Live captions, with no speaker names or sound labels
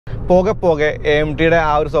പോകെ AMTയുടെ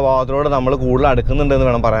ആ ഒരു സ്വഭാവത്തോട് നമ്മൾ കൂടുതൽ അടുക്കുന്നുണ്ടെന്ന്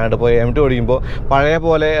വേണം പറയാനായിട്ട്. ഇപ്പോൾ AMT ഓടിക്കുമ്പോൾ പഴയ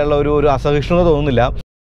പോലെയുള്ള ഒരു അസഹിഷ്ണുത തോന്നുന്നില്ല.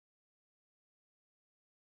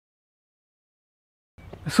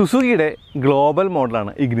 സുസുക്കിയുടെ ഗ്ലോബൽ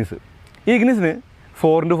മോഡലാണ് ഇഗ്നിസ്. ഈ ഇഗ്നിസിന്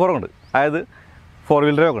 4x4 ഉണ്ട്, അതായത് 4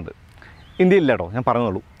 വീലർ ഡ്രൈവ് ഉണ്ട്. ഇന്ത്യയില്ല കേട്ടോ, ഞാൻ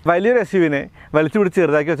പറഞ്ഞുള്ളൂ. വലിയൊരു SUV-നെ വലിച്ചു പിടിച്ച്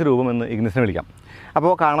ചെറുതാക്കി വെച്ച രൂപമെന്ന് ഇഗ്നിസിനെ വിളിക്കാം.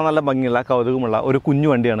 അപ്പോൾ കാണാൻ നല്ല ഭംഗിയുള്ള കൗതുകമുള്ള ഒരു കുഞ്ഞു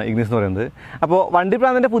വണ്ടിയാണ് ഇഗ്നിസ് എന്ന് പറയുന്നത്. അപ്പോൾ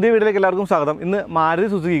വണ്ടിപ്രാന്തിൻ്റെ പുതിയ വീഡിയോയിലേക്ക് എല്ലാവർക്കും സ്വാഗതം. ഇന്ന് മാരുതി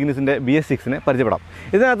സുസുക്കി ഇഗ്നിസിൻ്റെ BS6-നെ പരിചയപ്പെടാം.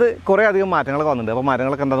 ഇതിനകത്ത് കുറേ അധികം മാറ്റങ്ങളൊക്കെ വന്നിട്ടുണ്ട്. അപ്പോൾ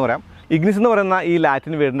മാറ്റങ്ങളൊക്കെ എന്താണെന്ന് പറയാം. ഇഗ്നിസ് എന്ന് പറയുന്ന ഈ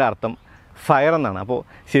ലാറ്റിൻ വേർഡിൻ്റെ അർത്ഥം ഫയർ എന്നാണ്. അപ്പോൾ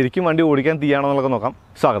ശരിക്കും വണ്ടി ഓടിക്കാൻ തീയാണോ എന്നുള്ളത് നോക്കാം.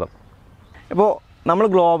 സ്വാഗതം. ഇപ്പോൾ നമ്മൾ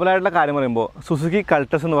ഗ്ലോബലായിട്ടുള്ള കാര്യം പറയുമ്പോൾ സുസുക്കി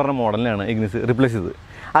കൾട്ടസ് എന്ന് പറഞ്ഞ മോഡലിനാണ് ഇഗ്നിസ് റീപ്ലേസ് ചെയ്തത്.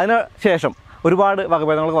 അതിന് ശേഷം ഒരുപാട്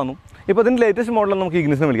വകഭേദങ്ങളൊക്കെ വന്നു. ഇപ്പോൾ ഇതിൻ്റെ ലേറ്റസ്റ്റ് മോഡൽ നമുക്ക്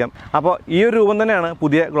ഇഗ്നിസിനെ വിളിക്കാം. അപ്പോൾ ഈ ഒരു രൂപം തന്നെയാണ്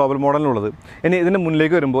പുതിയ ഗ്ലോബൽ മോഡലിനുള്ളത്. ഇനി ഇതിൻ്റെ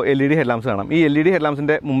മുന്നിലേക്ക് വരുമ്പോൾ LED ഹെഡ്ലാംപ്സ് കാണാം. ഈ LED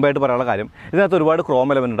ഹെഡ്ലാംപ്സിൻ്റെ മുമ്പായിട്ട് പറയാനുള്ള കാര്യം, ഇതിനകത്ത് ഒരുപാട്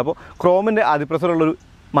ക്രോം എലമെൻ്റ് ഉണ്ട്. അപ്പോൾ ക്രോമിൻ്റെ അതിപ്രസരമുള്ളൊരു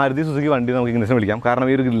മാരുതി സുസുക്കി വണ്ടി നമുക്ക് ഇഗ്നിസിനെ വിളിക്കാം. കാരണം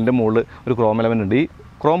ഈ ഒരു ഗ്രില്ലിൻ്റെ മുകളിൽ ഒരു ക്രോം എലമെൻ്റ് ഉണ്ട്. ഈ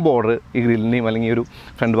ക്രോം ബോർഡർ ഈ ഗ്രില്ലിനെയും അല്ലെങ്കിൽ ഈ ഒരു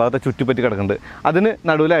ഫ്രണ്ട് ഭാഗത്തെ ചുറ്റിപ്പറ്റി കിടക്കുന്നുണ്ട്. അതിന്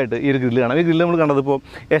നടുവിലായിട്ട് ഈ ഒരു ഗ്രില്ല് കാണാം. ഈ ഗ്രില്ല് നമ്മൾ കണ്ടതിപ്പോൾ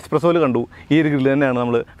എക്സ്പ്രസോയിൽ കണ്ടു. ഈ ഒരു ഗ്രില്ല് തന്നെയാണ്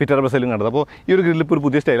നമ്മൾ ഫിറ്റർ ബസ്സിലും കണ്ടത്. അപ്പോൾ ഈ ഒരു ഗ്രില്ല് ഇപ്പോൾ ഒരു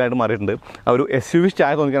പുതിയ സ്റ്റൈലായിട്ട് മാറിയിട്ടുണ്ട്. ആ ഒരു SUV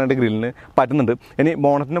ചായ തോന്നിക്കാനായിട്ട് ഗ്രില്ലിന് പറ്റുന്നുണ്ട്. ഇനി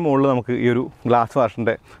ബോണറ്റിൻ്റെ മുകളിൽ നമുക്ക് ഈ ഒരു ഗ്ലാസ്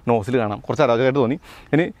വാഷിൻ്റെ നോസിൽ കാണാം. കുറച്ച് അരോചകമായിട്ട് തോന്നി.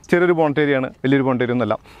 ഇനി ചെറിയൊരു ബോണറ്റ് ഏരിയയാണ്, വലിയൊരു ബോണറ്റ് ഏരിയ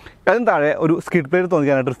ഒന്നുമല്ല. അതിന് താഴെ ഒരു സ്കിഡ് പ്ലേറ്റ്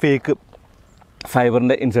തോന്നിക്കാനായിട്ട് ഒരു ഫേക്ക്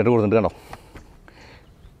ഫൈബറിൻ്റെ ഇൻസേർട്ട് കൊടുത്തിട്ടുണ്ട്. കണ്ടോ,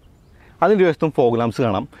 അതിൻ്റെ വശത്തും ഫോഗ് ലാംപ്സ്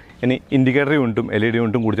കാണാം. ഇനി ഇൻഡിക്കേറ്റർ യൂണിറ്റും LED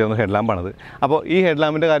യൂണിറ്റും കൂടി ചേർന്ന ഹെഡ് ലാമ്പാണത്. അപ്പോൾ ഈ ഹെഡ്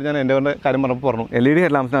ലാമ്പിൻ്റെ കാര്യം ഞാൻ എൻ്റെ കാര്യം പറഞ്ഞപ്പോൾ പറഞ്ഞു. LED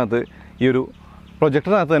ഹെഡ് ലാമ്പ്സിനകത്ത് ഈ ഒരു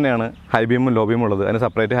പ്രൊജക്ടറിനകത്ത് തന്നെയാണ് ഹൈ ബീമും ലോ ബീമും ഉള്ളത്. അതിന്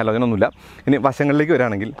സെപ്പറേറ്റ് ഹാലോജനൊന്നുമില്ല. ഇനി വശങ്ങളിലേക്ക്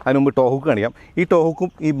വരികയാണെങ്കിൽ അതിന് മുമ്പ് ടോഹുക്ക് കാണിക്കാം. ഈ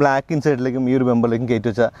ടോഹുക്കും ഈ ബ്ലാക്ക് ഇൻസൈഡിലേക്കും ഈ ഒരു ബെമ്പറിലേക്കും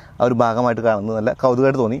കയറ്റി വെച്ച ആ ഒരു ഭാഗമായിട്ട് കാണുന്നത് നല്ല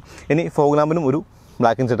കൗതുകമായിട്ട് തോന്നി. ഇനി ഫോഗ് ലാമ്പിനും ഒരു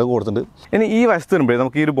ബ്ലാക്ക് ഇൻസെർട്ട് ഒക്കെ കൊടുത്തിട്ടുണ്ട്. ഇനി ഈ വശത്ത് വരുമ്പോഴേ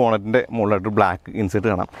നമുക്ക് ഈ ഒരു ബോണറ്റിൻ്റെ മുകളിലായിട്ട് ബ്ലാക്ക് ഇൻസെർട്ട്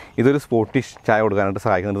കാണാം. ഇതൊരു സ്പോർട്ടിഷ് ചായ കൊടുക്കാനായിട്ട്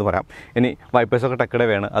സഹായിക്കുന്നുണ്ടെന്ന് പറയാം. ഇനി വൈപ്പേഴ്സൊക്കെ ടക്കടെ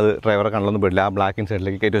വേണം, അത് ഡ്രൈവറെ കണ്ടൊന്നും പെടില്ല. ആ ബ്ലാക്ക്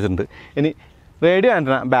ഇൻസെർട്ടിലേക്ക് കയറ്റി വെച്ചിട്ടുണ്ട്. ഇനി റേഡിയോ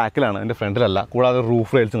ആൻറ്റന ബാക്കിലാണ്, എൻ്റെ ഫ്രണ്ടിലല്ല. കൂടാതെ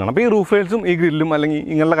റൂഫ് റെയിൽസും കാണാം. അപ്പോൾ ഈ റൂഫ് റെയിൽസും ഈ ഗ്രില്ലും അല്ലെങ്കിൽ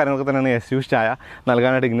ഇങ്ങനെയുള്ള കാര്യങ്ങളൊക്കെ തന്നെയാണ് SUV ചായ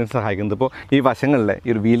നൽകാനായിട്ട് ഇങ്ങനെ സഹായിക്കുന്നത്. ഇപ്പോൾ ഈ വശങ്ങളിലെ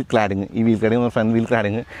ഈ ഒരു വീൽ ക്ലാഡിങ്, ഈ wheel cladding front wheel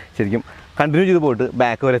cladding ശരിക്കും കണ്ടിന്യൂ ചെയ്ത് പോയിട്ട്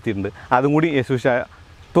ബാക്ക് വരെ എത്തിയിട്ടുണ്ട്. അതും കൂടി SUV ചായ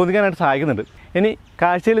തോന്നിക്കാനായിട്ട് സഹായിക്കുന്നുണ്ട്. ഇനി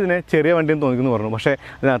കാഴ്ചയിൽ ഇതിനെ ചെറിയ വണ്ടിയെന്ന് തോന്നിക്കുന്നു പറഞ്ഞു. പക്ഷേ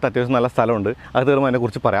ഇതിനകത്ത് അത്യാവശ്യം നല്ല സ്ഥലമുണ്ട്. അത് തീർമ്പോൾ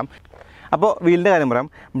അതിനെക്കുറിച്ച് പറയാം. അപ്പോൾ വീലിൻ്റെ കാര്യം പറയാം.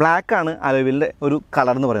 ബ്ലാക്കാണ് അലോവീലിൻ്റെ ഒരു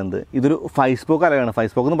കളർ എന്ന് പറയുന്നത്. ഇതൊരു 5 സ്പോക്ക് അലോയാണ്.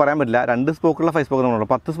 5 സ്പോക്ക് എന്ന് പറയാൻ പറ്റില്ല, 2 സ്പോക്കുള്ള 5 സ്പോക്ക് നമ്മൾ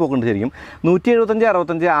 10 സ്പോക്ക് ഉണ്ട് ശരിക്കും. 175,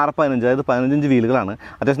 65, 615, അതായത് 15 വീലുകളാണ്.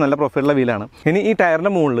 അത്യാവശ്യം നല്ല പ്രൊഫൈലുള്ള വീലാണ്. ഇനി ഈ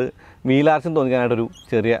ടയറിൻ്റെ മുകളിൽ വീലാർച്ചും തോന്നിക്കാനായിട്ടൊരു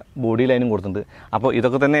ചെറിയ ബോഡി ലൈനും കൊടുത്തിട്ടുണ്ട്. അപ്പോൾ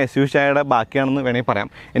ഇതൊക്കെ തന്നെ SUV ചായയുടെ ബാക്കിയാണെന്ന് വേണമെങ്കിൽ പറയാം.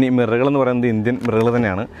 ഇനി മിററുകൾ എന്ന് പറയുന്നത് ഇന്ത്യൻ മിററുകൾ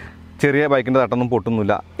തന്നെയാണ്. ചെറിയ ബൈക്കിൻ്റെ തട്ടൊന്നും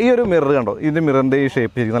പൊട്ടുന്നില്ല. ഈ ഒരു മിറർ കണ്ടോ, ഇതിൻ്റെ മിററിൻ്റെ ഈ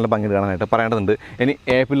ഷേപ്പ് ശരിക്കും നല്ല ഭംഗി കാണാനായിട്ട് പറയേണ്ടതുണ്ട്. ഇനി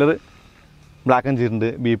A പില്ലർ ബ്ലാക്ക് ആൻഡ് ചെയ്തിട്ടുണ്ട്,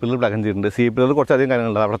 B പില്ലർ ബ്ലാക്ക് ആൻഡ് ചെയ്തിട്ടുണ്ട്, C പില്ലർ കുറച്ചധികം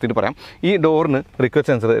കാര്യങ്ങളുണ്ട്. അവിടെ എത്തിയിട്ട് പറയാം. ഈ ഡോറിന്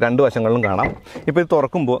റിക്വസ്റ്റ് സെൻസർ 2 വശങ്ങളിലും കാണാം. ഇപ്പോൾ ഇത്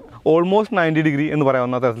തുറക്കുമ്പോൾ ഓൾമോസ്റ്റ് 90 ഡിഗ്രി എന്ന്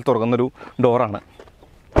പറയാവുന്ന തരത്തിൽ തുറക്കുന്നൊരു ഡോറാണ്.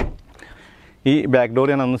 ഈ ബാക്ക് ഡോർ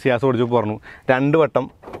ഞാൻ അന്ന് സിയാസ് ഓടിച്ചപ്പോൾ പറഞ്ഞു 2 വട്ടം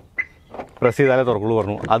പ്രസ് ചെയ്താലേ തുറക്കുള്ളൂ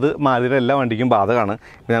പറഞ്ഞു. അത് മാരുതിയുടെ എല്ലാ വണ്ടിക്കും ബാധകമാണ്.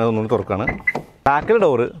 ഞാനതൊന്നുകൂടി തുറക്കുകയാണ്. ബാക്കിലെ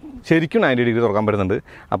ഡോറ് ശരിക്കും 90 ഡിഗ്രി തുറക്കാൻ പറ്റുന്നുണ്ട്.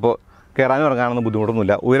 അപ്പോൾ കയറാനും ഇറങ്ങാനൊന്നും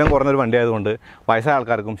ബുദ്ധിമുട്ടൊന്നുമില്ല. ഉയരം കുറഞ്ഞൊരു വണ്ടി ആയതുകൊണ്ട് വയസ്സായ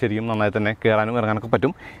ആൾക്കാർക്കും ശരിക്കും നന്നായി തന്നെ കയറാനും ഇറങ്ങാനൊക്കെ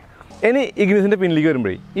പറ്റും. ഇനി ഇഗ്നിസിൻ്റെ പിന്നിലേക്ക്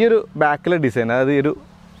വരുമ്പോഴേ ഈ ഒരു ബാക്കിലെ ഡിസൈൻ, അതായത് ഈ ഒരു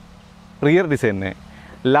rear ഡിസൈനിനെ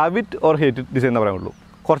love it or hate it design എന്ന് പറയുള്ളൂ.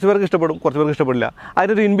 കുറച്ച് പേർക്ക് ഇഷ്ടപ്പെടും, കുറച്ച് പേർക്ക് ഇഷ്ടപ്പെടില്ല.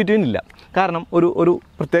 അതിനൊരു ഇൻ ബിറ്റ്വീൻ ഇല്ല. കാരണം ഒരു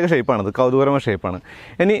പ്രത്യേക ഷേപ്പാണത്, കൗതുകരമായ ഷേപ്പാണ്.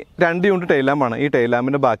 ഇനി 2 യൂണിറ്റ് ടൈൽ ലാമ്പാണ്. ഈ ടൈൽ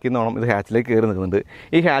ലാമ്പിൻ്റെ ബാക്കി നിന്നോണം ഇത് ഹാച്ചിലേക്ക് കയറി നിൽക്കുന്നുണ്ട്.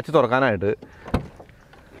 ഈ ഹാച്ച് തുറക്കാനായിട്ട്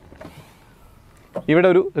ഇവിടെ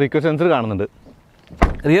ഒരു റിക്വസ്റ്റ് സെൻസർ കാണുന്നുണ്ട്.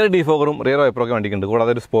 Rear ഡിഫോഗറും rear വൈപ്പറൊക്കെ വണ്ടിക്കുണ്ട്.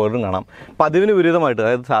 കൂടാതെ ഒരു സ്പോയിലറും കാണാം. പതിവിന് വിപരീതമായിട്ട്,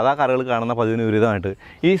 അതായത് സാധാ കാറുകൾ കാണുന്ന പതിവിന് വിപരീതമായിട്ട്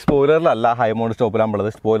ഈ സ്പോയിലറിലല്ല ഹൈ മൗണ്ട് സ്റ്റോപ്പ് ലാമ്പുള്ളത്.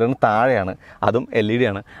 സ്പോയിലറിന് താഴെയാണ്, അതും LED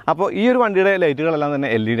ആണ്. അപ്പോൾ ഈ ഒരു വണ്ടിയുടെ ലൈറ്റുകളെല്ലാം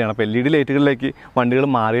തന്നെ LED ആണ്. അപ്പോൾ LED ലൈറ്റുകളിലേക്ക് വണ്ടികൾ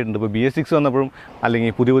മാറിയിട്ടുണ്ട്. ഇപ്പോൾ BS6 വന്നപ്പോഴും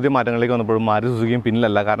അല്ലെങ്കിൽ പുതിയ മാറ്റങ്ങളിലേക്ക് വന്നപ്പോഴും മാരുതി സുസുക്കിയും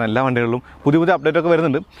പിന്നിലല്ല. കാരണം എല്ലാ വണ്ടികളിലും പുതിയ അപ്ഡേറ്റ് ഒക്കെ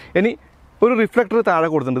വരുന്നുണ്ട്. ഇനി ഒരു റിഫ്ലക്ടർ താഴെ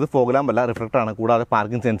കൊടുത്തിട്ടുണ്ട്. ഇത് ഫോഗ് ലാമ്പല്ല, റിഫ്ലക്ടറാണ്. കൂടാതെ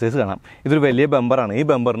പാർക്കിംഗ് സെൻസേഴ്സ് കാണാം. ഇതൊരു വലിയ ബമ്പറാണ്. ഈ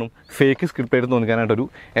ബമ്പറിനും ഫേക്ക് സ്കിഡ് പ്ലേറ്റ് തോന്നിക്കാനായിട്ടൊരു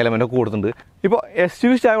എലമെൻ്റൊക്കെ കൊടുത്തിട്ടുണ്ട്. ഇപ്പോൾ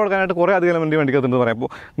SUV ചായ കൊടുക്കാനായിട്ട് കുറേ അധികം എലമെൻറ്റ് വണ്ടിക്കകത്തുണ്ടെന്ന് പറയാം. ഇപ്പോൾ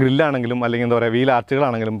ഗ്രില്ലാണെങ്കിലും അല്ലെങ്കിൽ എന്താ പറയുക വീൽ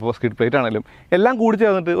ആർച്ചുകളാണെങ്കിലും ഇപ്പോൾ സ്കിഡ് പ്ലേറ്റ് ആണെങ്കിലും എല്ലാം കൂടി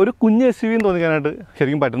ചേർന്നിട്ട് ഒരു കുഞ്ഞ് SUV തോന്നിക്കാനായിട്ട്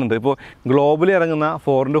ശരിക്കും പറ്റുന്നുണ്ട്. ഇപ്പോൾ ഗ്ലോബലി ഇറങ്ങുന്ന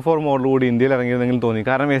 4x4 മോഡൽ കൂടി ഇന്ത്യയിൽ ഇറങ്ങിയതെങ്കിലും തോന്നി.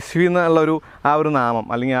 കാരണം SUV എന്നുള്ളൊരു ആ ഒരു നാമം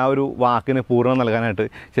അല്ലെങ്കിൽ ആ ഒരു വാക്കിന് പൂർണ്ണം നൽകാനായിട്ട്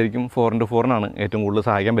ശരിക്കും 4x4 ഏറ്റവും കൂടുതൽ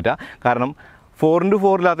സഹായിക്കാൻ പറ്റുക. കാരണം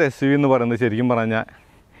 4x4 ഇല്ലാത്ത SUV എന്ന് പറയുന്നത് ശരിക്കും പറഞ്ഞാൽ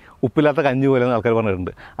ഉപ്പില്ലാത്ത കഞ്ഞി പോലെ ആൾക്കാർ പറഞ്ഞിട്ടുണ്ട്.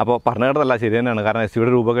 അപ്പോൾ പറഞ്ഞു കേട്ടതല്ല, ശരി തന്നെയാണ്. കാരണം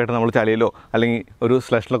SUVയുടെ രൂപമൊക്കെ ആയിട്ട് നമ്മൾ ചളിയിലോ അല്ലെങ്കിൽ ഒരു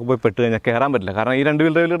സ്ലഷിലൊക്കെ പോയി പെട്ട് കഴിഞ്ഞാൽ കയറാൻ പറ്റില്ല. കാരണം ഈ 2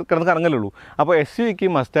 വീലറിൽ കിടന്ന് കറങ്ങലുള്ളൂ. അപ്പോൾ SUVക്ക്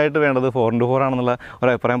മസ്റ്റായിട്ട് വേണ്ടത് 4x4 ആണെന്നുള്ള ഒരു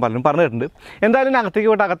അഭിപ്രായം പലരും പറഞ്ഞിട്ടുണ്ട്. എന്തായാലും അകത്തേക്ക്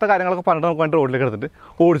പോയിട്ട് അകത്തെ കാര്യങ്ങളൊക്കെ പറഞ്ഞിട്ട് നമുക്ക് വേണ്ടി റോഡിലേക്ക് എടുത്തിട്ട്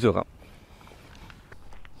ഓടിച്ചു നോക്കാം.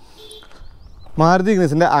 മാരുതി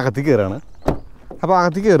ഇഗ്നിസിൻ്റെ അകത്തേക്ക് കയറാണ്. അപ്പോൾ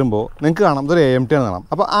അകത്തേക്ക് കയറുമ്പോൾ നിങ്ങൾക്ക് കാണാം ഇതൊരു AMT ആണ് കാണാം.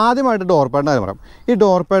 അപ്പോൾ ആദ്യമായിട്ട് ഡോർ പാഡിൻ്റെ കാര്യം പറയാം. ഈ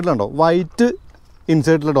ഡോർ പാഡിലുണ്ടോ വൈറ്റ്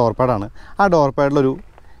ഇൻസേർട്ടുള്ള ഡോർ പാഡാണ്. ആ ഡോർ പാഡിലൊരു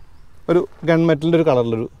ഗൺമെറ്റലിൻ്റെ ഒരു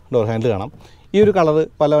കളറിലൊരു ഡോർ ഹാൻഡിൽ കാണാം. ഈ ഒരു കളർ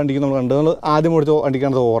പല വണ്ടിക്കും നമ്മൾ കണ്ട് നമ്മൾ ആദ്യം ഓടിച്ച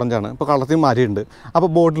വണ്ടിക്കാണത് ഓറഞ്ചാണ്. ഇപ്പോൾ കളർത്തിൽ മാറ്റിയിട്ടുണ്ട്. അപ്പോൾ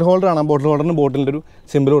ബോട്ടിൽ ഹോൾഡർ കാണാം. ബോട്ടിൽ ഹോൾഡറിന് ബോട്ടിലിൻ്റെ ഒരു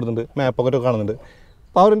സിമ്പിൾ കൊടുത്തിട്ടുണ്ട്. മാപ്പ് പോക്കറ്റൊക്കെ കാണുന്നുണ്ട്.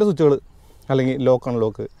 പവറിൻ്റെ സ്വിച്ചുകൾ അല്ലെങ്കിൽ ലോക്ക്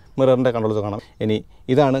അൺലോക്ക് മിററിൻ്റെ കൺട്രോൾസ് കാണാം. ഇനി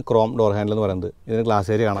ഇതാണ് ക്രോം ഡോർ ഹാൻഡിൽ എന്ന് പറയുന്നത്. ഇതിന് ഗ്ലാസ്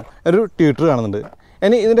ഏരിയ കാണാം. ഒരു ട്യൂട്ടർ കാണുന്നുണ്ട്.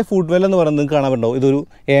 ഇനി ഇതിൻ്റെ ഫുഡ് വെൽ എന്ന് പറയുന്നത് നിങ്ങൾക്ക് കാണാൻ പറ്റുണ്ടാവും. ഇതൊരു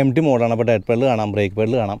AMT മോഡാണ്. അപ്പോൾ ഡെഡ് പെഡൽ കാണാം, ബ്രേക്ക്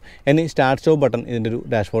പെഡൽ കാണാം. ഇനി സ്റ്റാർട്ട് സ്റ്റോപ്പ് ബട്ടൺ ഇതിൻ്റെ ഒരു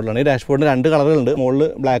ഡാഷ്ബോർഡിലാണ്. ഈ ഡാഷ്ബോർഡിന് 2 കളറുകളുണ്ട്. മുകളിൽ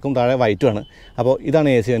ബ്ലാക്കും താഴെ വൈറ്റുമാണ്. അപ്പോൾ ഇതാണ്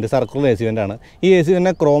AC വെൻ്റ്, സർക്കുലർ AC വെൻ്റാണ്. ഈ AC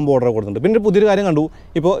തന്നെ ക്രോം ബോർഡർ കൊടുത്തിട്ടുണ്ട്. പിന്നെ പുതിയൊരു കാര്യം കണ്ടു.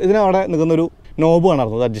 ഇപ്പോൾ ഇതിനവിടെ നിൽക്കുന്നൊരു നോബ്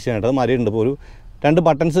കാണാറുണ്ട് അഡ്ജസ്റ്റ് ചെയ്യാനായിട്ട്. അത് മാറിയിട്ടുണ്ട്. ഇപ്പോൾ ഒരു 2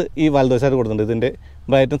 ബട്ടൺസ് ഈ വലതുവശമായിട്ട് കൊടുത്തിട്ടുണ്ട്. ഇതിൻ്റെ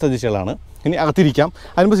ബ്രൈറ്റ്നസ് അഡ്ജസ്റ്റ് ചെയ്യലാണ്. ഇനി അകത്തിരിക്കാം.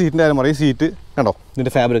 അതിനുമ്പോൾ സീറ്റിൻ്റെ കാര്യം പറയും. സീറ്റ് കണ്ടോ,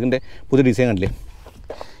 ഇതിൻ്റെ ഫാബ്രിക്കിൻ്റെ പുതിയ ഡിസൈൻ കണ്ടില്ലേ,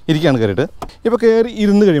 ഇരിക്കുകയാണ് കയറിയിട്ട്. ഇപ്പോൾ കയറി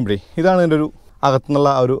ഇരുന്ന് കഴിയുമ്പോഴേ ഇതാണ് ഇതിൻ്റെ ഒരു അകത്തുനിന്നുള്ള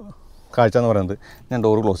ആ ഒരു കാഴ്ച എന്ന് പറയുന്നത്. ഞാൻ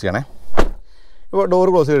ഡോറ് ക്ലോസ് ചെയ്യണേ. ഇപ്പോൾ ഡോറ്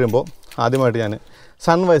ക്ലോസ് ചെയ്ത് കഴിയുമ്പോൾ ആദ്യമായിട്ട് ഞാൻ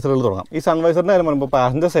സൺവൈസറുകൾ തുടങ്ങാം. ഈ സൺവൈസറിൻ്റെ കാര്യം പറയുമ്പോൾ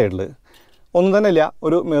പാസഞ്ചർ സൈഡിൽ ഒന്നും തന്നെ ഇല്ല,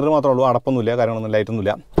 ഒരു മിറർ മാത്രമേ ഉള്ളൂ. അടപ്പൊന്നുമില്ല, കാര്യങ്ങളൊന്നും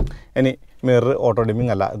ലൈറ്റൊന്നുമില്ല. ഇനി മിറർ ഓട്ടോ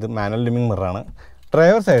ഡിമ്മിങ് അല്ല, ഇത് മാനുവൽ ഡിമ്മിങ് മിററാണ്.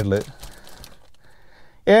 ഡ്രൈവർ സൈഡിൽ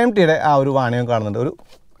AMTയുടെ ആ ഒരു വാണിയം കാണുന്നുണ്ട്. ഒരു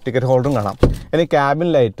ടിക്കറ്റ് ഹോൾഡറും കാണാം. ഇനി ക്യാബിൻ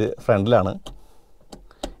ലൈറ്റ് ഫ്രണ്ടിലാണ്.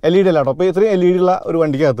 LED അല്ല കേട്ടോ. അപ്പോൾ ഇത്രയും LED ഉള്ള ഒരു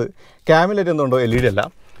വണ്ടിക്കകത്ത് ക്യാബിൻ ലൈറ്റ് എന്തുകൊണ്ടോ LED അല്ല.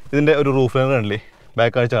 ഇതിൻ്റെ ഒരു റൂഫ് ലൈനർ കണ്ടില്ലേ,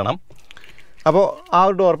 ബാക്ക് കാഴ്ച കാണാം. അപ്പോൾ ആ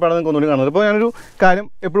ഒരു ഡോർ പാഡ് നിങ്ങൾക്ക് ഒന്നുകൂടി കാണുന്നത്. ഇപ്പോൾ ഞാനൊരു കാര്യം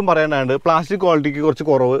എപ്പോഴും പറയേണ്ടതുണ്ട്. പ്ലാസ്റ്റിക് ക്വാളിറ്റിക്ക് കുറച്ച്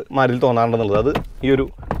കുറവ് മാരിൽ തോന്നാറുണ്ടെന്നുള്ളത് അത് ഈ ഒരു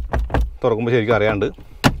തുറക്കുമ്പോൾ ശരിക്കും അറിയാണ്ട്.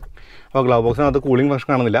 അപ്പോൾ ഗ്ലൗ ബോക്സിനകത്ത് കൂളിംഗ് ഫംഗ്ഷൻ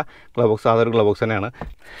കാണുന്നില്ല. ഗ്ലൗ ബോക്സ് സാധാരണ ഗ്ലൗ ബോക്സ് തന്നെയാണ്.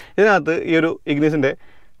 ഇതിനകത്ത് ഈ ഒരു ഇഗ്നിസിൻ്റെ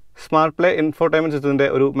സ്മാർട്ട് പ്ലേ ഇൻഫോർടൈൻമെൻറ്റ് സിസ്റ്റത്തിൻ്റെ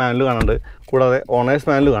ഒരു മാനുവൽ കാണുന്നുണ്ട്. കൂടാതെ ഓണേഴ്സ്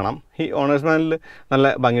മാനുവൽ കാണാം. ഈ ഓണേഴ്സ് മാനുവൽ നല്ല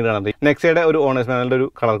ഭംഗിയിട്ട് കാണുന്നത്. നെക്സയുടെ ഒരു ഓണേഴ്സ് മാനുവലിൻ്റെ ഒരു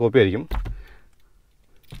കളർ കോപ്പി ആയിരിക്കും.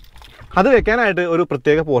 അത് വെക്കാനായിട്ട് ഒരു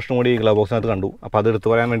പ്രത്യേക പോർഷൻ കൂടി ഈ ഗ്ലൗ ബോക്സിനകത്ത് കണ്ടു. അപ്പോൾ അത് എടുത്തു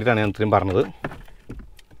പറയാൻ വേണ്ടിയിട്ടാണ് ഞാൻ ഇത്രയും പറഞ്ഞത്.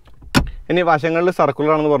 ഇനി വശങ്ങളിൽ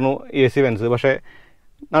സർക്കുലറാണെന്ന് പറഞ്ഞു AC വെൻസ്, പക്ഷേ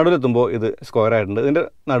നടുവിലെത്തുമ്പോൾ ഇത് സ്ക്വയർ ആയിട്ടുണ്ട്. ഇതിൻ്റെ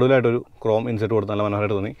നടുവിലായിട്ടൊരു ക്രോം ഇൻസെർട്ട് കൊടുത്ത് നല്ല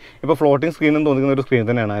മനോഹരമായിട്ട് തോന്നി. ഇപ്പോൾ ഫ്ലോട്ടിംഗ് സ്ക്രീൻ എന്ന് തോന്നിക്കുന്ന ഒരു സ്ക്രീൻ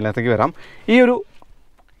തന്നെയാണ്. അതിനകത്തേക്ക് വരാം. ഈ ഒരു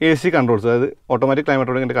AC കൺട്രോൾസ്, അതായത് ഓട്ടോമാറ്റിക് ക്ലൈമറ്റ്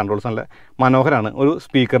കൺട്രോളിൻ്റെ കൺട്രോൾസ് നല്ല മനോഹരമാണ്. ഒരു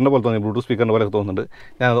സ്പീക്കറിൻ്റെ പോലെ തോന്നി, ബ്ലൂടൂത്ത് സ്പീക്കറിൻ്റെ പോലെ തോന്നുന്നുണ്ട്.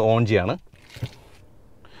 ഞാനത് ഓൺ ചെയ്യാണ്.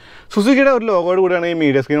 സുസുക്കിയുടെ ഒരു ലോഗോയോട് കൂടിയാണ് ഈ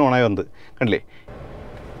മീഡിയ സ്ക്രീൻ ഓണായി വന്നത്. കണ്ടില്ലേ,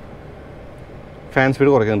 ഫാൻ സ്പീഡ്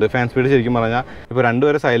കുറയ്ക്കുന്നുണ്ട്. ഫാൻ സ്പീഡ് ശരിക്കും പറഞ്ഞാൽ ഇപ്പോൾ 2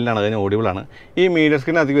 വരെ സൈലൻ്റാണ്, അതിന് ഓഡിബിളാണ്. ഈ മീഡിയ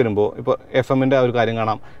സ്ക്രീനകത്തേക്ക് വരുമ്പോൾ ഇപ്പോൾ FMൻ്റെ ആ ഒരു കാര്യം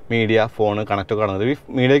കാണാം. മീഡിയ, ഫോണ്, കണക്റ്റൊക്കെ കാണുന്നത്. ഈ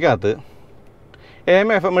മീഡിയക്കകത്ത് AM,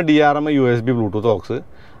 FM, DRM, USB, Bluetooth, aux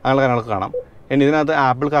അങ്ങനെയുള്ള കാര്യങ്ങളൊക്കെ കാണാം. ഇനി ഇതിനകത്ത്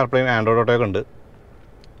ആപ്പിൾ കാർപ്ലേയും ആൻഡ്രോയിഡ് ഓട്ടോയൊക്കെ ഉണ്ട്.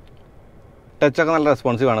 ടച്ചൊക്കെ നല്ല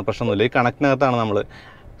റെസ്പോൺസീവാണ്, പ്രശ്നമൊന്നുമില്ല. ഈ കണക്റ്റിനകത്താണ് നമ്മൾ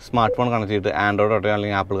സ്മാർട്ട് ഫോൺ കണക്ട് ചെയ്തിട്ട് ആൻഡ്രോയിഡ് ഓട്ടോ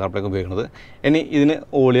അല്ലെങ്കിൽ ആപ്പിൾ കാർപ്ലേക്ക് ഉപയോഗിക്കുന്നത്. ഇനി ഇതിന്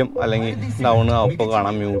വോളിയം അല്ലെങ്കിൽ ഡൗൺ അപ്പ്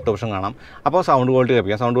കാണാം, മ്യൂട്ട് ഓപ്ഷൻ കാണാം. അപ്പോൾ സൗണ്ട് ക്വാളിറ്റി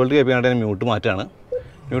കേൾപ്പിക്കാം. സൗണ്ട് ക്വാളിറ്റി കേൾപ്പിക്കാനായിട്ട് ഞാൻ മ്യൂട്ട് മാറ്റുകയാണ്.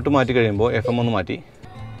 മ്യൂട്ട് മാറ്റി കഴിയുമ്പോൾ FM ഒന്ന് മാറ്റി.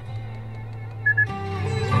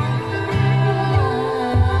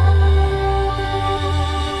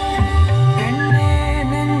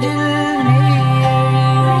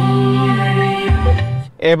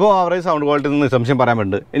 എബോ ആവറേജ് സൗണ്ട് ക്വാളിറ്റി നിന്ന് നിസ്സംശയം പറയാൻ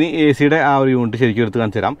പറ്റുന്നുണ്ട്. ഇനി AC ആ ഒരു യൂണിറ്റ് ശരിക്കും എടുത്ത്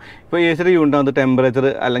കാണിച്ചു തരാം. ഇപ്പോൾ AC യൂണിറ്റ് ടെമ്പറേച്ചർ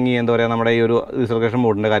അല്ലെങ്കിൽ എന്താ പറയുക, നമ്മുടെ ഈ ഒരു റിസർവേഷൻ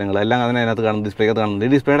മോഡിൻ്റെ കാര്യങ്ങൾ എല്ലാം അതിനകത്ത് കാണുന്നത്, ഡിസ്പ്ലേക്കകത്ത് കാണുന്നത്. ഈ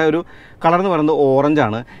ഡിസ്പ്ലേയുടെ ഒരു കളർ എന്ന് പറയുന്നത്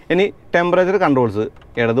ഓറഞ്ചാണ്. ഇനി ടെമ്പറേച്ചർ കൺട്രോൾസ്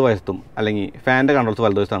ഇടതുവശത്തും അല്ലെങ്കിൽ ഫാനിൻ്റെ കൺട്രോൾസ്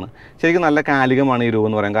വലതുവശത്താണ്. ശരിക്കും നല്ല കാലികമാണ് ഈ രൂപം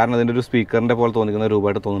എന്ന് പറയാം. കാരണം അതിൻ്റെ ഒരു സ്പീക്കറിൻ്റെ പോലെ തോന്നിക്കുന്ന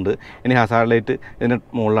രൂപമായിട്ട് തോന്നുന്നുണ്ട്. ഇനി ഹസാർഡ് ലൈറ്റ് ഇതിൻ്റെ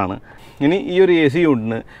മുകളിലാണ്. ഇനി ഈ ഒരു AC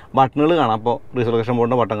യൂണിറ്റിന് ബട്ടണുകൾ കാണാം. അപ്പോൾ റിസർവേഷൻ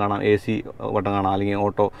മോഡിൻ്റെ ബട്ടൺ കാണാം, AC ബട്ടൺ കാണാം, അല്ലെങ്കിൽ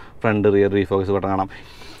auto front rear refocus button കാണാം.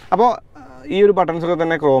 അപ്പോൾ ഈ ഒരു ബട്ടൺസൊക്കെ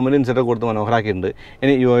തന്നെ ക്രോമിൽ ഇൻസെർട്ട് കൊടുത്ത് മനോഹരാക്കിയിട്ടുണ്ട്.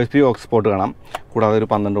 ഇനി USB ഓക്സ് പോർട്ട് കാണാം. കൂടാതെ ഒരു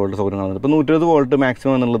 12 വോൾട്ട് സൗകര്യം കാണുന്നുണ്ട്. ഇപ്പോൾ 120 വോൾട്ട്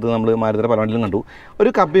മാക്സിമം എന്നുള്ളത് നമ്മൾ മാരുതിയുടെ പല വണ്ടിയിലും കണ്ടു. ഒരു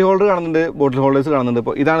കപ്പി ഹോൾഡർ കാണുന്നുണ്ട്, ബോട്ടിൽ ഹോൾഡേഴ്സ് കാണുന്നുണ്ട്.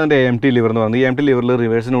 ഇപ്പോൾ ഇതാണ് എൻ്റെ AMT ലിവർ എന്ന് പറയുന്നത്. ഈ AMT ലിവറിൽ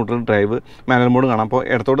reverse, neutral, drive, manual mode കാണാം. അപ്പോൾ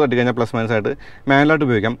ഇടത്തോട്ട് തട്ടി കഴിഞ്ഞാൽ പ്ലസ് മൈനസ് ആയിട്ട് മാനുവലായിട്ട്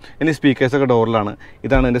ഉപയോഗിക്കാം. ഇനി സ്പീക്കേഴ്സൊക്കെ ഡോറിലാണ്.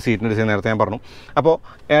 ഇതാണ് എൻ്റെ സീറ്റിൻ്റെ ഡിസൈൻ, നേരത്തെ ഞാൻ പറഞ്ഞു. അപ്പോൾ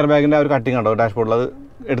എയർ ബാഗിൻ്റെ ആ ഒരു കട്ടിങ് ഉണ്ടോ ഡാഷ്ബോർഡിൽ, അത്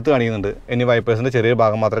എടുത്ത് കാണിക്കുന്നുണ്ട്. ഇനി വൈപ്പേഴ്സിൻ്റെ ചെറിയ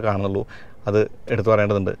ഭാഗം മാത്രമേ കാണുന്നുള്ളൂ, അത് എടുത്ത്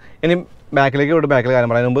പറയേണ്ടതുണ്ട്. ഇനി ബാക്കിലേക്ക് വിട്ട് ബാക്കിൽ കാര്യം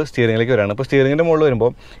പറയുന്നതിന് മുമ്പ് സ്റ്റിയറിംഗിലേക്ക് വരികയാണ്. ഇപ്പോൾ സ്റ്റിയറിംഗിൻ്റെ മുകളിൽ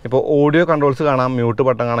വരുമ്പോൾ ഇപ്പോൾ ഓഡിയോ കൺട്രോൾസ് കാണാം, മ്യൂട്ട്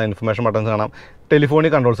ബട്ടൺ കാണാം, ഇൻഫർമേഷൻ ബട്ടൺസ് കാണാം,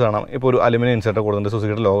 ടെലിഫോണിക് കൺട്രോൾസ് കാണാം. ഇപ്പോൾ ഒരു അലുമിനിയം ഇൻസെർട്ട് കൊടുക്കുന്നുണ്ട്,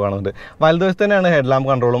 സുസുക്കിയുടെ ലോഗോ കാണുന്നുണ്ട്. വലതുവശത്ത് തന്നെയാണ് ഹെഡ് ലാമ്പ്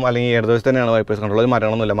കൺട്രോളും അല്ലെങ്കിൽ ഇടതുവശത്ത് തന്നെയാണ് വൈപ്പേഴ്സ് കൺട്രോൾ. അത്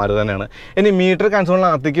മാറ്റണമെന്നില്ല, മാറി തന്നെയാണ്. ഇനി മീറ്റർ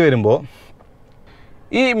കൺസോളിനകത്തേക്ക് വരുമ്പോൾ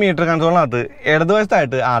ഈ മീറ്റർ കൺസോളിനകത്ത്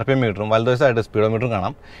ഇടതുവശത്തായിട്ട് RPM മീറ്ററും വലതുവശത്തായിട്ട് സ്പീഡോമീറ്ററും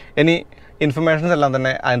കാണാം. ഇനി ഇൻഫർമേഷൻസ് എല്ലാം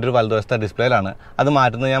തന്നെ അതിൻ്റെ ഒരു വലതുവശത്തെ ഡിസ്പ്ലേയിലാണ്. അത്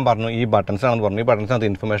മാറ്റുന്നത് ഞാൻ പറഞ്ഞു ഈ ബട്ടൺസ് ആണെന്ന് പറഞ്ഞു. ഈ ബട്ടൺസിനകത്ത്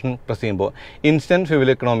ഇൻഫർമേഷൻ പ്രസ് ചെയ്യുമ്പോൾ ഇൻസ്റ്റൻറ്റ് ഫ്യൂവൽ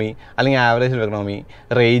എക്കണോമി അല്ലെങ്കിൽ ആവറേജ് ഫ്യൂവൽ എക്കണോമി,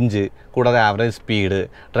 റേഞ്ച്, കൂടാതെ ആവറേജ് സ്പീഡ്,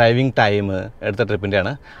 ഡ്രൈവിംഗ് ടൈം, എടുത്ത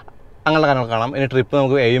ട്രിപ്പിൻ്റെയാണ്, അങ്ങനെയുള്ള കാര്യങ്ങൾ കാണാം. ഇനി ട്രിപ്പ്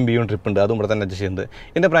നമുക്ക് A യും B യും ട്രിപ്പ് ഉണ്ട്, അതും ഇവിടെ തന്നെ അഡ്ജസ്റ്റ് ചെയ്യുന്നത്.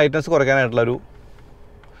 ഇതിൻ്റെ ബ്രൈറ്റ്നസ് കുറയ്ക്കാനായിട്ടുള്ളൊരു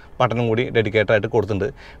ബട്ടണും കൂടി ഡെഡിക്കേറ്റഡ് ആയിട്ട് കൊടുത്തിട്ടുണ്ട്.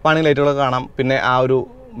 വാണിംഗ് ലൈറ്റുകളൊക്കെ കാണാം. പിന്നെ ആ ഒരു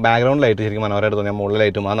ബാക്ക്ഗ്രൗണ്ട് ലൈറ്റ് ശരിക്കും മനോഹരമായിട്ട് തോന്നി. മുകളിൽ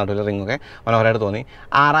ലൈറ്റും ആ നടുവിലെ റിങ്ങൊക്കെ മനോഹരമായിട്ട് തോന്നി.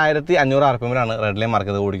 6500 RPM റെഡ് ലൈൻ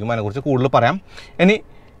മാർക്ക് ചെയ്ത് ഓടിക്കുമ്പോൾ അതിനെക്കുറിച്ച് കൂടുതൽ പറയാം. ഇനി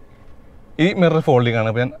ഈ മിറർ ഫോൾഡിംഗ് ആണ്.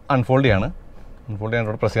 ഇപ്പോൾ ഞാൻ അൺഫോൾഡ് ചെയ്യാണ്. അൺഫോൾഡ്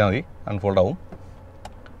ചെയ്യാൻ പ്രസ് ചെയ്യാൽ മതി, അൺഫോൾഡ് ആവും.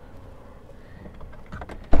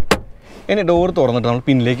 ഇനി ഡോർ തുറന്നിട്ട് നമ്മൾ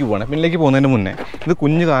പിന്നിലേക്ക് പോകണം. പിന്നിലേക്ക് പോകുന്നതിന് മുന്നേ ഇത്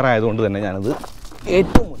കുഞ്ഞു കാറായതുകൊണ്ട് തന്നെ ഞാനത്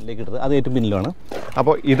ഏറ്റവും മുന്നിലേക്ക് ഇട്ടത് അത് ഏറ്റവും പിന്നിലാണ്.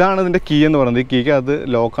 അപ്പോൾ ഇതാണ് ഇതിൻ്റെ കീ എന്ന് പറയുന്നത്. ഈ കീക്ക് അത്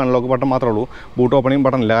ലോക്ക് അൺലോക്ക് ബട്ടൺ മാത്രമേ ഉള്ളൂ. ബൂട്ട് ഓപ്പണിംഗ്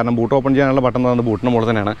ബട്ടൺ ഇല്ല. കാരണം ബൂട്ട് ഓപ്പൺ ചെയ്യാനുള്ള ബട്ടൺ എന്ന് പറയുന്നത് ബൂട്ടിന് മുകളിൽ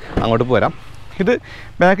തന്നെയാണ്. അങ്ങോട്ട് പോരാം. ഇത്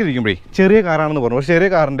ബാക്കിലിരിക്കുമ്പോഴേ ചെറിയ കാറാണെന്ന് പറഞ്ഞു. പക്ഷേ ചെറിയ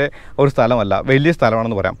കാറിൻ്റെ ഒരു സ്ഥലമല്ല, വലിയ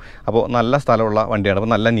സ്ഥലമാണെന്ന് പറയാം. അപ്പോൾ നല്ല സ്ഥലമുള്ള വണ്ടിയാണ്.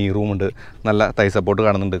 അപ്പോൾ നല്ല നീ റൂമുണ്ട്, നല്ല തൈ സപ്പോർട്ട്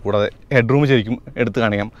കാണുന്നുണ്ട്. കൂടാതെ ഹെഡ് റൂം ശരിക്കും എടുത്ത്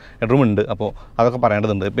കാണിക്കാം, ഹെഡ് റൂം ഉണ്ട്. അപ്പോൾ അതൊക്കെ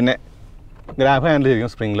പറയേണ്ടതുണ്ട്. പിന്നെ ഗ്രാബ് ഹാൻഡിൽ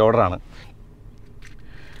ശരിക്കും സ്പ്രിംഗ് ലോഡറാണ്.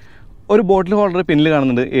 ഒരു ബോട്ടിൽ ഹോൾഡർ പിന്നിൽ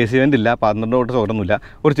കാണുന്നുണ്ട്. AC വെൻ്റ് ഇല്ല, 12 തൊട്ട് സോറൊന്നുമില്ല.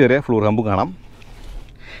 ഒരു ചെറിയ ഫ്ലൂർ ഹമ്പ് കാണാം.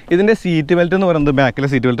 ഇതിൻ്റെ സീറ്റ് ബെൽറ്റ് എന്ന് പറയുന്നത് ബാക്കിലെ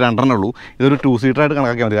സീറ്റ് ബെൽറ്റ് 2 ഉള്ളൂ. ഇതൊരു 2 സീറ്ററായിട്ട്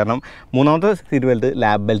കണക്കാക്കിയാൽ മതി. കാരണം 3ാമത്തെ സീറ്റ് ബെൽറ്റ്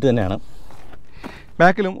ലാബ് ബെൽറ്റ് തന്നെയാണ്.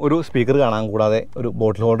 ബാക്കിലും ഒരു സ്പീക്കർ കാണാം. കൂടാതെ ഒരു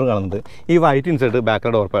ബോട്ടിൽ ഹോൾഡർ കാണുന്നുണ്ട്. ഈ വൈറ്റ് ഇൻസൈഡ്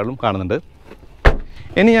ബാക്കിലെ ഡോർ പാഡും കാണുന്നുണ്ട്.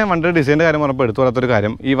 ഇനി ഞാൻ വണ്ടിയുടെ ഡിസൈൻ്റെ കാര്യം പറഞ്ഞപ്പോൾ എടുത്തു പറയാത്തൊരു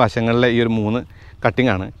കാര്യം, ഈ വശങ്ങളിലെ ഈ ഒരു 3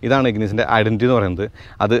 കട്ടിംഗ് ആണ്. ഇതാണ് ഇഗ്നിസിൻ്റെ ഐഡൻറ്റിറ്റി എന്ന് പറയുന്നത്.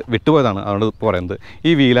 അത് വിട്ടുപോയതാണ്, അതുകൊണ്ട് ഇപ്പോൾ പറയുന്നത്.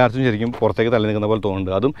 ഈ വീലാർച്ചും ശരിക്കും പുറത്തേക്ക് തള്ളി നിൽക്കുന്ന പോലെ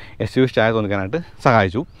തോന്നുന്നുണ്ട്. അതും SUV സ്റ്റായ തോന്നിക്കാനായിട്ട്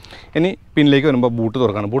സഹായിച്ചു. ഇനി പിന്നിലേക്ക് വരുമ്പോൾ ബൂട്ട്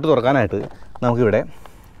തുറക്കാണ്. ബൂട്ട് തുറക്കാനായിട്ട് നമുക്കിവിടെ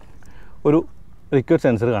ഒരു റിക്വസ്റ്റ്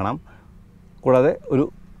സെൻസർ കാണാം. കൂടാതെ ഒരു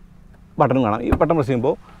ബട്ടണും കാണാം. ഈ ബട്ടൺ പ്രസ്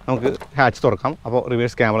ചെയ്യുമ്പോൾ നമുക്ക് ഹാച്ച് തുറക്കാം. അപ്പോൾ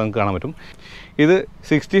റിവേഴ്സ് ക്യാമറ നമുക്ക് കാണാൻ പറ്റും. ഇത്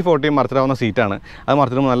 60-40 മറിച്ചിടാവുന്ന സീറ്റാണ്. അത്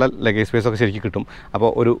മറിച്ചിടുമ്പോൾ നല്ല ലഗേജ് സ്പേസ് ഒക്കെ ശരിക്കും കിട്ടും. അപ്പോൾ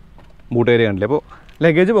ഒരു ബൂട്ട് ഏരിയ കണ്ടില്ലേ. അപ്പോൾ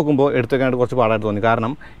ലഗേജ് പൊക്കുമ്പോൾ എടുത്തേക്കാനായിട്ട് കുറച്ച് പാടായിട്ട് തോന്നി.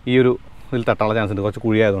 കാരണം ഈ ഒരു ഇതിൽ തട്ടാനുള്ള ചാൻസ് ഉണ്ട്, കുറച്ച്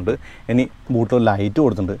കുഴിയായതുകൊണ്ട്. ഇനി ബൂട്ട് ലൈറ്റ്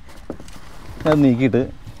കൊടുത്തിട്ടുണ്ട്. അത് നീക്കിയിട്ട്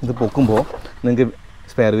ഇത് പൊക്കുമ്പോൾ നിങ്ങൾക്ക്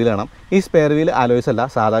സ്പെയർ വീൽ കാണാം. ഈ സ്പെയർ വീൽ അലോയ്സ് അല്ല,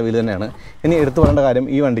 സാധാ വീൽ തന്നെയാണ്. ഇനി എടുത്തു പറയേണ്ട കാര്യം,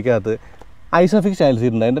 ഈ വണ്ടിക്കകത്ത് ഐസോഫിക് സ്റ്റൈൽ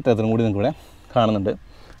സീറ്റ് ഉണ്ട്. അതിൻ്റെ ടെതറും കൂടി നിങ്ങൾക്ക് ഇവിടെ കാണുന്നുണ്ട്.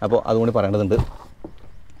 അപ്പോൾ അതുകൂടി പറയേണ്ടതുണ്ട്.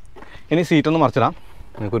 ഇനി സീറ്റൊന്ന് മറിച്ചിടാം,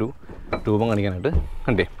 നിങ്ങൾക്കൊരു രൂപം കാണിക്കാനായിട്ട്.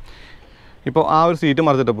 കണ്ടേ, ഇപ്പോൾ ആ ഒരു സീറ്റ്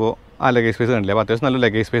മറിച്ചിട്ടപ്പോൾ ആ ലഗേജ് സ്പേസ് കണ്ടില്ല. അപ്പോൾ അത്യാവശ്യം നല്ല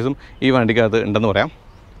ലഗേജ് സ്പേസും ഈ വണ്ടിക്കകത്ത് ഉണ്ടെന്ന് പറയാം.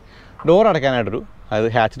 ഡോർ അടയ്ക്കാനായിട്ടൊരു, അതായത്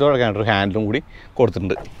ഹാച്ച് ഡോർ അടയ്ക്കാനായിട്ടൊരു ഹാൻഡിലും കൂടി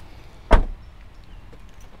കൊടുത്തിട്ടുണ്ട്.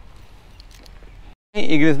 ഈ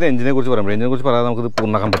ഇഗ്നിസിൻ്റെ എഞ്ചിനെ കുറിച്ച് പറയുമ്പോൾ, എഞ്ചിനെ കുറിച്ച് പറയാതെ നമുക്കിത്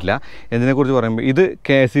പൂർണ്ണമാക്കാൻ പറ്റില്ല. എഞ്ചിനെ കുറിച്ച് പറയുമ്പോൾ ഇത്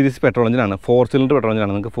K സീരീസ് പെട്രോൾ എഞ്ചിനാണ്. 4 സിലിണ്ടർ പെട്രോൾ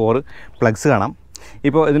എഞ്ചിനാണ്. നിങ്ങൾക്ക് 4 പ്ലഗ്സ് കാണാം.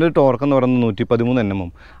 ഇപ്പോൾ ഇതിൻ്റെ ടോർക്ക് എന്ന് പറയുന്നത് 113 Nm.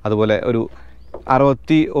 അതുപോലെ ഒരു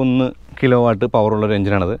 61 കിലോവാട്ട് പവറുള്ളൊരു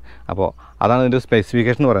എഞ്ചിനാണത്. അപ്പോൾ അതാണ് ഇതിൻ്റെ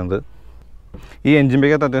സ്പെസിഫിക്കേഷൻ എന്ന് പറയുന്നത്. ഈ എഞ്ചിൻ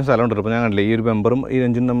ബേക്കകത്ത് അത്യാവശ്യം സ്ഥലമുണ്ട്. ഇപ്പോൾ ഞാൻ കണ്ടില്ലേ, ഈ ഒരു ബമ്പറും ഈ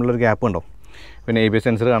എഞ്ചിനും തമ്മിലൊരു ഗ്യാപ്പ് ഉണ്ടോ. പിന്നെ ABS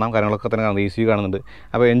സെൻസർ കാണാം, കാര്യങ്ങളൊക്കെ തന്നെ കാണുന്നത്. ECU കാണുന്നുണ്ട്.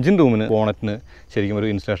 അപ്പോൾ എഞ്ചിൻ റൂമിന് ബോണറ്റിന് ശരിക്കും ഒരു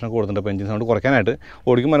ഇൻസ്റ്റലേഷൻ കൊടുത്തിട്ടുണ്ട്. അപ്പോൾ എഞ്ചിൻ സൗണ്ട് കുറയ്ക്കാനായിട്ട്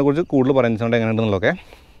ഓടിക്കുമ്പോൾ അതിനെക്കുറിച്ച് കൂടുതൽ പറയാൻ സൗണ്ട് എങ്ങനെയുണ്ടെന്നുള്ളതൊക്കെ.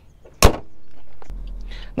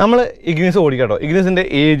 നമ്മൾ ഇഗ്നിസ് ഓടിക്കാട്ടോ. ഇഗ്നിസിൻ്റെ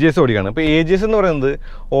AGS ഓടിക്കുകയാണ്. ഇപ്പോൾ AGS എന്ന് പറയുന്നത്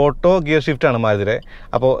ഓട്ടോ ഗിയർ ഷിഫ്റ്റാണ് മാരുതിയുടെ.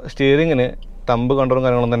 അപ്പോൾ സ്റ്റിയറിങ്ങിന് തമ്പ് കൺട്രോളും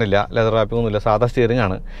കാര്യങ്ങളൊന്നും തന്നെ ഇല്ല, ലെതർ റാപ്പിംഗ് ഒന്നുമില്ല, സാധാ സ്റ്റിയറിംഗ്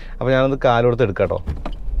ആണ്. അപ്പോൾ ഞാനത് കാലെടുത്ത് എടുക്കാം കേട്ടോ.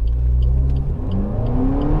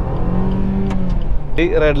 ഈ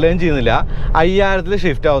റെഡ് ലൈൻ ചെയ്യുന്നില്ല. 5000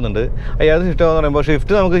 ഷിഫ്റ്റ് ആവുന്നുണ്ട്. 5000 ഷിഫ്റ്റ് ആവുമെന്ന് പറയുമ്പോൾ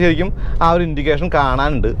ഷിഫ്റ്റ് നമുക്ക് ശരിക്കും ആ ഒരു ഇൻഡിക്കേഷൻ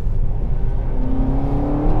കാണാനുണ്ട്.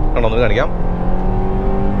 കണ്ടോ, ഒന്ന് കാണിക്കാം.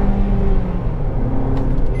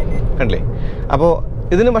 കണ്ടില്ലേ. അപ്പോൾ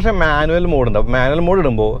ഇതിന് പക്ഷേ മാനുവൽ മോഡുണ്ട്. അപ്പോൾ മാനുവൽ മോഡ്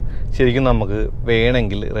ഇടുമ്പോൾ ശരിക്കും നമുക്ക്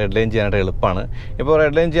വേണമെങ്കിൽ റെഡ് ലൈൻ ചെയ്യാനായിട്ട് എളുപ്പമാണ്. ഇപ്പോൾ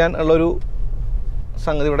റെഡ് ലൈൻ ചെയ്യാൻ ഉള്ളൊരു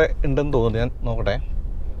സംഗതി ഇവിടെ ഉണ്ടെന്ന് തോന്നുന്നു. ഞാൻ നോക്കട്ടെ.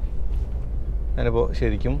 ഞാനിപ്പോൾ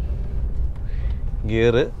ശരിക്കും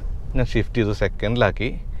ഗിയർ ഞാൻ ഷിഫ്റ്റ് ചെയ്തു, സെക്കൻഡിലാക്കി.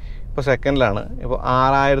 ഇപ്പോൾ സെക്കൻഡിലാണ്. ഇപ്പോൾ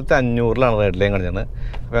 6500 റെഡ് ലൈൻ കാണിച്ചത്.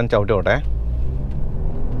 അപ്പോൾ ഞാൻ ചവിട്ടി പോട്ടെ.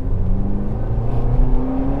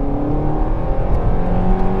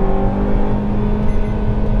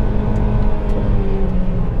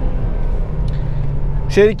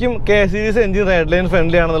 ശരിക്കും K series engine red line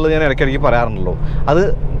friendly ആണെന്നുള്ളത് ഞാൻ ഇടയ്ക്കിടയ്ക്ക് പറയാറുണ്ടല്ലോ. അത്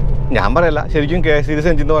ഞാൻ പറയല്ല, ശരിക്കും K സീരീസ്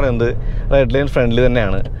എഞ്ചിൻ എന്ന് പറയുന്നത് റെഡ് ലൈൻ ഫ്രണ്ട്ലി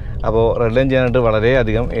തന്നെയാണ്. അപ്പോൾ റെഡ് ലൈൻ ചെയ്യാനായിട്ട്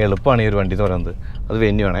വളരെയധികം എളുപ്പമാണ് ഈ ഒരു വണ്ടി എന്ന് പറയുന്നത്. അത്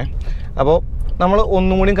വെന്യുവാണേ. അപ്പോൾ നമ്മൾ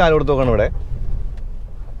ഒന്നും കൂടിയും കാല് കൊടുത്ത് നോക്കുകയാണ്. ഇവിടെ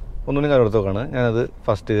ഒന്നുകൂടി കാല് കൊടുത്ത് നോക്കുകയാണ്. ഞാനത്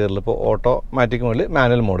ഫസ്റ്റ് ഗിയറിൽ, ഇപ്പോൾ ഓട്ടോമാറ്റിക് മോഡിൽ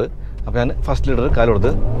മാനുവൽ മോഡ്. അപ്പോൾ ഞാൻ ഫസ്റ്റ് ലീഡർ കാല്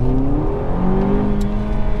കൊടുത്ത്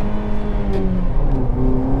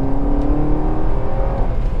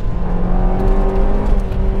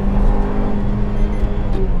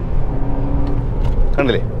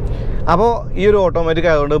കണ്ടില്ലേ. അപ്പോൾ ഈ ഒരു ഓട്ടോമാറ്റിക്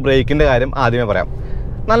ആയതുകൊണ്ട് ബ്രേക്കിൻ്റെ കാര്യം ആദ്യമേ പറയാം.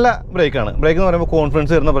 നല്ല ബ്രേക്കാണ്. ബ്രേക്ക് എന്ന് പറയുമ്പോൾ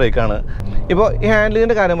കോൺഫിഡൻസ് വരുന്ന ബ്രേക്കാണ്. ഇപ്പോൾ ഈ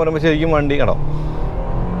ഹാൻഡ്ലിങ്ങിൻ്റെ കാര്യം പറയുമ്പോൾ ശരിക്കും വണ്ടി കണ്ടോ,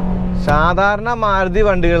 സാധാരണ മാരുതി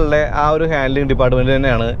വണ്ടികളിലെ ആ ഒരു ഹാൻഡ്ലിങ് ഡിപ്പാർട്ട്മെൻറ്റ്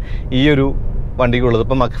തന്നെയാണ് ഈ ഒരു വണ്ടിക്കുള്ളത്.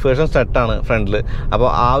 ഇപ്പോൾ മക്ഫേഷൻ സെറ്റാണ് ഫ്രണ്ടിൽ. അപ്പോൾ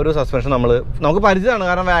ആ ഒരു സസ്പെൻഷൻ നമുക്ക് പരിചയമാണ്.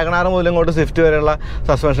 കാരണം വാഗണാർ മുതൽ ഇങ്ങോട്ട് സ്വിഫ്റ്റ് വരെയുള്ള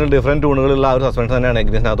സസ്പെൻഷനിൽ ഡിഫറൻറ്റ് ട്യൂണുകളുള്ള ആ ഒരു സസ്പെൻഷൻ തന്നെയാണ്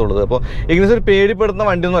ഇഗ്നിസിനകത്തുള്ളത്. അപ്പോൾ ഇഗ്നിസ് ഒരു പേടിപ്പെടുത്തുന്ന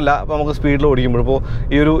വണ്ടിയൊന്നുമല്ല. അപ്പോൾ നമുക്ക് സ്പീഡിൽ ഓടിക്കുമ്പോൾ, ഇപ്പോൾ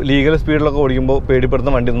ഈ ഒരു ലീഗൽ സ്പീഡിലൊക്കെ ഓടിക്കുമ്പോൾ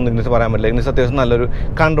പേടിപ്പെടുത്തുന്ന വണ്ടിയൊന്നും ഇഗ്നിസ് പറയാൻ പറ്റില്ല. ഇഗ്നിസ് അത്യാവശ്യം നല്ലൊരു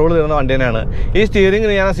കൺട്രോൾ തരുന്ന വണ്ടി തന്നെയാണ്. ഈ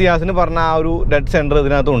സ്റ്റിയറിംഗ് ഞാൻ സിയാസിന് പറഞ്ഞ ആ ഒരു ഡെഡ് സെൻറ്റർ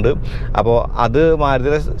ഇതിനകത്തുണ്ട്. അപ്പോൾ അത്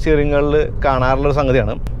മാരുതിയുടെ സ്റ്റിയറിങ്ങുകളിൽ കാണാറുള്ളൊരു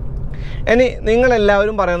സംഗതിയാണ്. ഇനി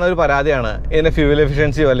നിങ്ങളെല്ലാവരും പറയുന്ന ഒരു പരാതിയാണ് ഇതിൻ്റെ ഫ്യൂവൽ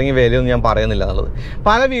എഫിഷ്യൻസിയോ അല്ലെങ്കിൽ വിലയൊന്നും ഞാൻ പറയുന്നില്ല എന്നുള്ളത്.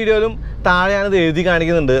 പല വീഡിയോയിലും താഴെ ഞാനത് എഴുതി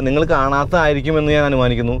കാണിക്കുന്നുണ്ട്. നിങ്ങൾ കാണാത്തതായിരിക്കുമെന്ന് ഞാൻ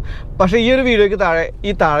അനുമാനിക്കുന്നു. പക്ഷേ ഈ ഒരു വീഡിയോയ്ക്ക്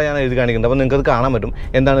താഴെ ഞാൻ എഴുതി കാണിക്കുന്നുണ്ട്. അപ്പോൾ നിങ്ങൾക്കത് കാണാൻ പറ്റും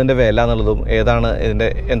എന്താണ് ഇതിൻ്റെ വില എന്നുള്ളതും എത്രയാണ്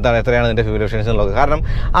ഇതിൻ്റെ ഫ്യൂവൽ എഫിഷ്യൻസി എന്നുള്ളത്. കാരണം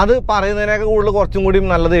അത് പറയുന്നതിനേക്കാൾ കൂടുതൽ കുറച്ചും കൂടി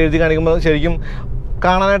നല്ലത് എഴുതി കാണിക്കുമ്പോൾ ശരിക്കും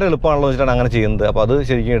കാണാനായിട്ട് എളുപ്പമാണല്ലോ വെച്ചിട്ടാണ് അങ്ങനെ ചെയ്യുന്നത്. അപ്പോൾ അത്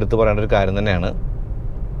ശരിക്കും എടുത്ത് പറയേണ്ട ഒരു കാര്യം തന്നെയാണ്.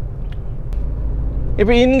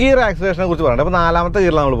 ഇപ്പോൾ ഇൻ ഗിയർ ആക്സിലറേഷനെ കുറിച്ച് പറയണ്ട. അപ്പോൾ 4ാമത്തെ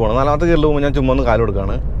ഗിയറിൽ നമ്മൾ പോകണം. 4ാമത്തെ ഗിയറിൽ പോകുമ്പോൾ ഞാൻ ചുമ്മാ ഒന്ന് കാല്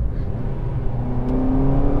കൊടുക്കുകയാണ്.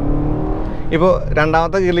 ഇപ്പോൾ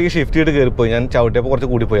 2ാമത്തെ ഗിയറിലേക്ക് ഷിഫ്റ്റ് ചെയ്ത് കയറിപ്പോയി. ഞാൻ ചവിട്ടിയപ്പോൾ കുറച്ച്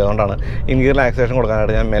കൂടിപ്പോയി. അതുകൊണ്ടാണ് ഇൻ ഗിയറിൽ ആക്സിലറേഷൻ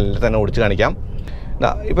കൊടുക്കാനായിട്ട് ഞാൻ മെല്ലെ തന്നെ ഓടിച്ച് കാണിക്കാം.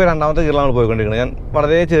 ഇപ്പോൾ 2ാമത്തെ ഗിയറിൽ നമ്മൾ പോയിക്കൊണ്ടിരിക്കുന്നത്. ഞാൻ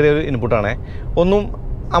വളരെ ചെറിയൊരു ഇൻപുട്ടാണേ, ഒന്നും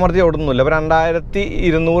അമർത്തി ഓടുന്നില്ല. അപ്പോൾ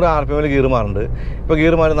 2200 RPM ഗിയർ മാറുന്നുണ്ട്. ഇപ്പോൾ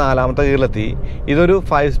ഗിയർ മാറി 4ാമത്തെ ഗിയറിലെത്തി. ഇതൊരു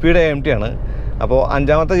 5 സ്പീഡ് AMT ആണ്. അപ്പോൾ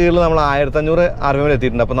 5ാമത്തെ ഗിയറിൽ നമ്മൾ 1500 RPM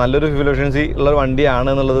എത്തിയിട്ടുണ്ട്. അപ്പോൾ നല്ലൊരു ഫ്യൂവൽ എഫിഷ്യൻസി ഉള്ളൊരു വണ്ടിയാണ്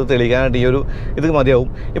എന്നുള്ളത് തെളിയിക്കാനായിട്ട് ഈ ഒരു ഇത് മതിയാവും.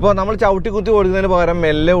 ഇപ്പോൾ നമ്മൾ ചവിട്ടി കുത്തി ഓടിക്കുന്നതിന് പകരം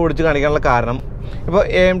മെല്ലെ ഓടിച്ച് കാണിക്കാനുള്ള കാരണം, ഇപ്പോൾ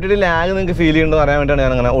AMTയുടെ ലാഗ് നിങ്ങൾക്ക് ഫീൽ ചെയ്യുന്നുണ്ടെന്ന് അറിയാൻ വേണ്ടിയാണ്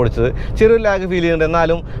ഞാൻ അങ്ങനെ ഓടിച്ചത്. ചെറിയൊരു ലാഗ് ഫീൽ ചെയ്യുന്നുണ്ട്.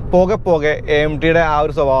 എന്നാലും പോകെ AMTയുടെ ആ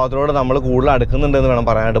ഒരു സ്വഭാവത്തിനോട് നമ്മൾ കൂടുതൽ അടുക്കുന്നുണ്ടെന്ന് വേണം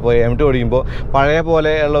പറയാനായിട്ട്. ഇപ്പോൾ AMT ഓടിക്കുമ്പോൾ പഴയ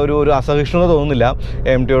പോലെയുള്ള ഒരു അസഹിഷ്ണുത തോന്നുന്നില്ല.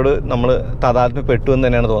 AMTയോട് നമ്മൾ താതാത്മ്യപ്പെട്ടു എന്ന്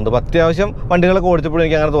തന്നെയാണ് തോന്നുന്നത്. അപ്പോൾ അത്യാവശ്യം വണ്ടികളൊക്കെ ഓടിച്ചപ്പോഴും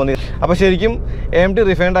എനിക്ക് അങ്ങനെ തോന്നി. അപ്പോൾ ശരിക്കും AMT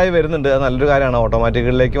റിഫൈൻഡായി വരുന്നുണ്ട്. അത് നല്ലൊരു കാര്യമാണ്.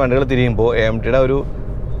 ഓട്ടോമാറ്റിക്കുകളിലേക്ക് വണ്ടികൾ തിരിയുമ്പോൾ AMTയുടെ ഒരു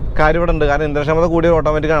കാര്യം ഇവിടെ ഉണ്ട്. കാരണം ഇന്ധനക്ഷമത കൂടിയ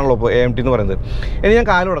ഓട്ടോമാറ്റിക് ആണല്ലോ ഇപ്പോൾ AMT എന്ന് പറയുന്നത്. ഇനി ഞാൻ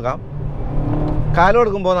കാല് കൊടുക്കാം. കാല്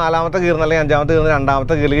കൊടുക്കുമ്പോൾ 4ാമത്തെ ഗിയറിൽ അല്ലെങ്കിൽ 5ാമത്തെ ഗിയറിൽ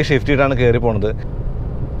 2ാമത്തെ ഗിയറിലേക്ക് ഷിഫ്റ്റ് ചെയ്തിട്ടാണ് കയറി പോകുന്നത്.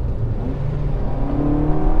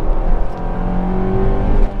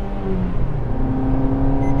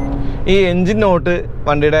 ഈ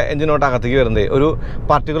വണ്ടിയുടെ എൻജിൻ നോട്ട് അകത്തേക്ക് വരുന്നത് ഒരു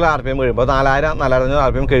പർട്ടിക്കുലർ RPM കഴിയുമ്പോൾ 4000-4500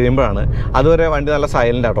 RPM കഴിയുമ്പോഴാണ്. അതുവരെ വണ്ടി നല്ല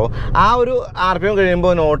സൈലൻ്റ് ആട്ടോ. ആ ഒരു RPM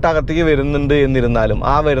കഴിയുമ്പോൾ നോട്ട് അകത്തേക്ക് വരുന്നുണ്ട് എന്നിരുന്നാലും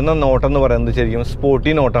ആ വരുന്ന നോട്ടെന്ന് പറയുന്നത് ശരിക്കും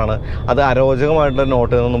സ്പോർട്ടി നോട്ടാണ്. അത് അരോചകമായിട്ടുള്ള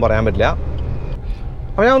നോട്ട് എന്നൊന്നും പറയാൻ പറ്റില്ല.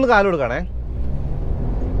 അപ്പോൾ ഞാൻ ഒന്ന് കാല് കൊടുക്കുകയാണേ.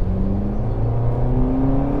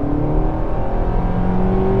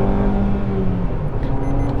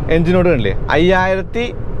 എൻജിനോട് കണ്ടില്ലേ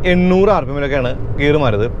 5800 RPMലൊക്കെയാണ് ഗിയർ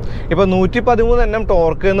മാറിയത്. ഇപ്പോൾ 113 Nm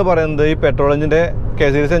ടോർക്ക് എന്ന് പറയുന്നത് ഈ പെട്രോൾ എഞ്ചിൻ്റെ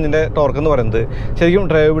സീരീസ് എഞ്ചിൻ്റെ ടോർക്ക് എന്ന് പറയുന്നത് ശരിക്കും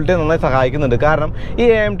ഡ്രൈവബിലിറ്റി നന്നായി സഹായിക്കുന്നുണ്ട്. കാരണം ഈ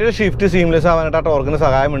AMTയുടെ ഷിഫ്റ്റ് സീംലെസ് ആവാനായിട്ട് ആ ടോർക്കിന്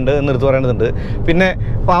സഹായമുണ്ട് എന്ന് എടുത്ത് പറയേണ്ടതുണ്ട്. പിന്നെ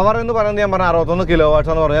പവർ എന്ന് പറയുന്നത് ഞാൻ പറഞ്ഞ 61 kW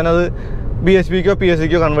എന്ന് പറഞ്ഞാൽ ഞാനത് BHPക്കോ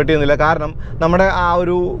PSCക്കോ കൺവേർട്ട് ചെയ്യുന്നില്ല. കാരണം നമ്മുടെ ആ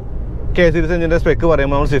ഒരു സീരീസ് എഞ്ചിൻ്റെ സ്പെക്ക്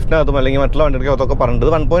പറയുമ്പോൾ നമ്മൾ സ്വിഫ്റ്റിനകത്തും അല്ലെങ്കിൽ മറ്റുള്ള വണ്ടികൾക്കകത്തൊക്കെ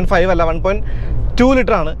പറഞ്ഞിട്ട് 1.5 അല്ല 1.2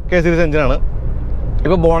 ലിറ്ററാണ് സീരീസ് എഞ്ചിനാണ്.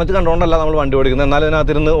 ഇപ്പോൾ ബോണറ്റ് കണ്ടുകൊണ്ടല്ല നമ്മൾ വണ്ടി ഓടിക്കുന്നത്. എന്നാലും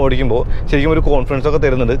ഇതിനകത്തിരുന്ന് ഓടിക്കുമ്പോൾ ശരിക്കും ഒരു കോൺഫിഡൻസ് ഒക്കെ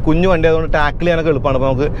തരുന്നുണ്ട്. കുഞ്ഞു വണ്ടി അതുകൊണ്ട് ടാക്കിൾ ചെയ്യാനൊക്കെ എളുപ്പമാണ്. ഇപ്പോൾ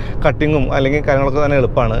നമുക്ക് കട്ടിങ്ങും അല്ലെങ്കിൽ കാര്യങ്ങളൊക്കെ തന്നെ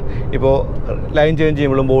എളുപ്പമാണ്. ഇപ്പോൾ ലൈൻ ചേഞ്ച്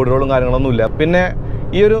ചെയ്യുമ്പോഴും ബോർഡ് റോളും കാര്യങ്ങളൊന്നുമില്ല. പിന്നെ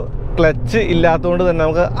ഈ ഒരു ക്ലച്ച് ഇല്ലാത്തതുകൊണ്ട് തന്നെ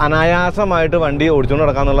നമുക്ക് അനായാസമായിട്ട് വണ്ടി ഓടിച്ചുകൊണ്ട്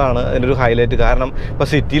നടക്കാമെന്നുള്ളതാണ് അതിൻ്റെ ഒരു ഹൈലൈറ്റ്. കാരണം ഇപ്പോൾ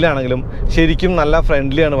സിറ്റിയിലാണെങ്കിലും ശരിക്കും നല്ല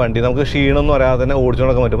ഫ്രണ്ട്ലിയാണ് വണ്ടി. നമുക്ക് ക്ഷീണമൊന്നും അറിയാതെ തന്നെ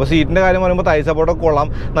ഓടിച്ചുകൊണ്ട് നടക്കാൻ പറ്റും. അപ്പോൾ സീറ്റിൻ്റെ കാര്യം പറയുമ്പോൾ തൈ സപ്പോർട്ടൊക്കെ കൊള്ളാം.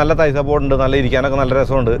 നല്ല തൈ സപ്പോർട്ടുണ്ട്. നല്ല ഇരിക്കാനൊക്കെ നല്ല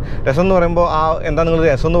രസമുണ്ട്. രസം എന്ന് പറയുമ്പോൾ എന്താ നിങ്ങൾ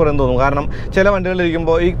രസം എന്ന് പറയുന്നത് തോന്നും. കാരണം ചില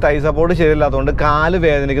വണ്ടികളിലിരിക്കുമ്പോൾ ഈ തൈ സപ്പോർട്ട് ശരിയല്ലാത്തതുകൊണ്ട് കാല്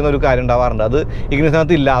വേദനിക്കുന്ന ഒരു കാര്യം ഉണ്ടാവാറുണ്ട്. അത്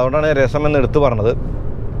ഇഗ്നിസിനകത്ത് ഇല്ല. അതുകൊണ്ടാണ് രസം എന്ന് എടുത്ത് പറഞ്ഞത്.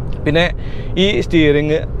 പിന്നെ ഈ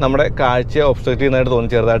സ്റ്റിയറിങ് നമ്മുടെ കാഴ്ചയെ ഒബ്സ്ട്രക്റ്റ് ചെയ്യുന്നതായിട്ട്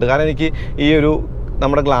തോന്നി ചെറുതായിട്ട്. കാരണം എനിക്ക് ഈ ഒരു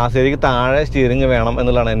നമ്മുടെ ഗ്ലാസ് ഏരിയക്ക് താഴെ സ്റ്റിയറിങ് വേണം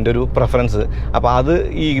എന്നുള്ളതാണ് എൻ്റെ ഒരു പ്രിഫറൻസ്. അപ്പോൾ അത്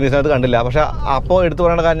ഈ ഇഗ്നിസിനകത്ത് കണ്ടില്ല. പക്ഷേ അപ്പോൾ എടുത്തു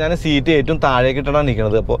പറയേണ്ട കാര്യം ഞാൻ സീറ്റ് ഏറ്റവും താഴേക്ക് ഇട്ടാണ്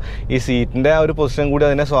നിൽക്കുന്നത്. അപ്പോൾ ഈ സീറ്റിൻ്റെ ആ ഒരു പൊസിഷൻ കൂടി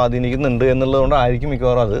അതിനെ സ്വാധീനിക്കുന്നുണ്ട് എന്നുള്ളതുകൊണ്ടായിരിക്കും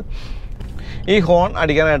മിക്കവാറും അത്. ഈ ഹോൺ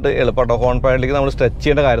അടിക്കാനായിട്ട് എളുപ്പമാട്ടോ. ഹോൺ പാഡിലേക്ക് നമ്മൾ സ്ട്രെച്ച്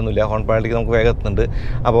ചെയ്യേണ്ട കാര്യമൊന്നുമില്ല. ഹോൺ പാഡിലേക്ക് നമുക്ക് വേഗം എത്തുന്നുണ്ട്.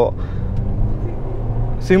 അപ്പോൾ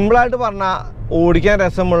സിമ്പിളായിട്ട് പറഞ്ഞാൽ ഓടിക്കാൻ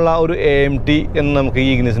രസമുള്ള ഒരു AMT എന്ന് നമുക്ക് ഈ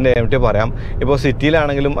ഇഗ്നിസിൻ്റെ AMT പറയാം. ഇപ്പോൾ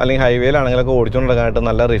സിറ്റിയിലാണെങ്കിലും അല്ലെങ്കിൽ ഹൈവേയിലാണെങ്കിലും ഒക്കെ ഓടിച്ചുകൊണ്ട് നടക്കാനായിട്ട്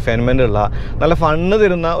നല്ല റിഫൈൻമെൻ്റ് ഉള്ള നല്ല ഫണ്ണ്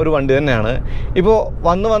തരുന്ന ഒരു വണ്ടി തന്നെയാണ്. ഇപ്പോൾ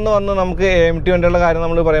വന്ന് നമുക്ക് AMT വണ്ടികളുടെ കാര്യം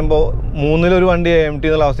നമ്മൾ പറയുമ്പോൾ 3-ൽ 1 വണ്ടി AMT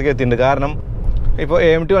എന്നുള്ള അവസ്ഥയ്ക്ക് എത്തിയിട്ടുണ്ട്. കാരണം ഇപ്പോൾ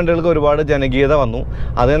AMT വണ്ടികൾക്ക് ഒരുപാട് ജനകീയത വന്നു.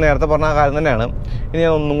 അത് നേരത്തെ പറഞ്ഞ കാര്യം തന്നെയാണ്. ഇനി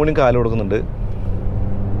ഞാൻ ഒന്നും കൂടി കാല് കൊടുക്കുന്നുണ്ട്.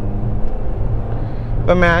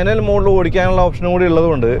 ഇപ്പം മാനുവൽ മോഡിൽ ഓടിക്കാനുള്ള ഓപ്ഷനും കൂടി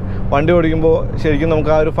ഉള്ളതുകൊണ്ട് വണ്ടി ഓടിക്കുമ്പോൾ ശരിക്കും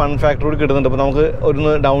നമുക്ക് ആ ഒരു ഫൺ ഫാക്ടർ കൂടി കിട്ടുന്നുണ്ട്. ഇപ്പോൾ നമുക്ക്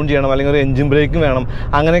ഒന്ന് ഡൗൺ ചെയ്യണം അല്ലെങ്കിൽ ഒരു എൻജിൻ ബ്രേക്കും വേണം.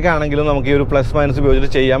 അങ്ങനെയൊക്കെ ആണെങ്കിലും നമുക്ക് ഈ ഒരു പ്ലസ് മൈനസ്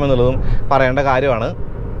ഉപയോഗിച്ചിട്ട് ചെയ്യാമെന്നുള്ളതും പറയേണ്ട കാര്യമാണ്.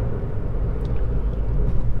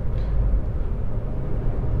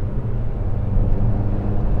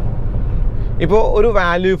 ഇപ്പോൾ ഒരു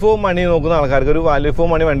വാല്യൂ ഫോർ മണി നോക്കുന്ന ആൾക്കാർക്ക്, ഒരു വാല്യൂ ഫോർ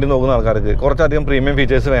മണി വണ്ടി നോക്കുന്ന ആൾക്കാർക്ക് കുറച്ചധികം പ്രീമിയം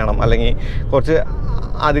ഫീച്ചേഴ്സ് വേണം, അല്ലെങ്കിൽ കുറച്ച്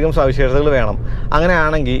അധികം സവിശേഷതകൾ വേണം.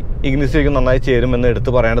 അങ്ങനെയാണെങ്കിൽ ഇഗ്നിസിലേക്ക് നന്നായി ചേരുമെന്ന് എടുത്ത്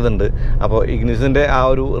പറയേണ്ടതുണ്ട്. അപ്പോൾ ഇഗ്നിസിൻ്റെ ആ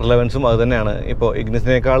ഒരു റിലവൻസും അത് തന്നെയാണ്. ഇപ്പോൾ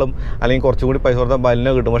ഇഗ്നിസിനേക്കാളും അല്ലെങ്കിൽ കുറച്ചുകൂടി പൈസ കൊടുത്താൽ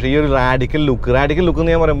ബലിനോ കിട്ടും. പക്ഷേ ഈ ഒരു റാഡിക്കൽ ലുക്ക്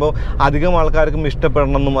എന്ന് ഞാൻ പറയുമ്പോൾ അധികം ആൾക്കാർക്കും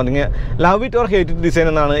ഇഷ്ടപ്പെടണമെന്നും അല്ലെങ്കിൽ love it or hate it design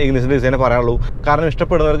എന്നാണ് ഇഗ്നിസിൻ്റെ ഡിസൈനെ പറയാനുള്ളൂ. കാരണം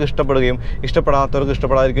ഇഷ്ടപ്പെടുന്നവർക്ക് ഇഷ്ടപ്പെടുകയും ഇഷ്ടപ്പെടാത്തവർക്ക്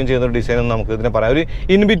ഇഷ്ടപ്പെടാതിരിക്കുകയും ചെയ്യുന്ന ഒരു ഡിസൈൻ എന്ന് നമുക്ക് ഇതിനെ പറയാം. ഒരു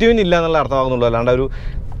ഇൻ ബിറ്റ്വീൻ ഇല്ല എന്നുള്ള അർത്ഥമാകുന്നുള്ളൂ, അല്ലാണ്ട് ഒരു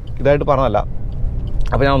ഇതായിട്ട് പറഞ്ഞല്ല.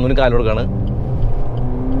 അപ്പോൾ ഞാൻ ഒന്നിനും കാല് കൊടുക്കുകയാണ്.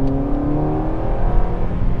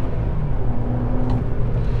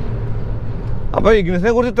 അപ്പോൾ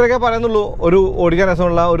ഇഗ്നിസിനെ കുറിച്ച് ഇത്രയൊക്കെ പറയുന്നുള്ളൂ. ഒരു ഓടിക്കാൻ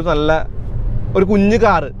രസമുള്ള ഒരു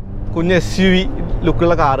കുഞ്ഞ് SUV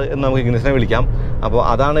ലുക്കുള്ള കാറ് എന്ന് നമുക്ക് ഇഗ്നിസിനെ വിളിക്കാം. അപ്പോൾ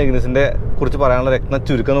അതാണ് ഇഗ്നിസിൻ്റെ കുറിച്ച് പറയാനുള്ള രത്ന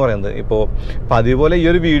ചുരുക്കം എന്ന് പറയുന്നത്. ഇപ്പോൾ പതിവ് പോലെ ഈ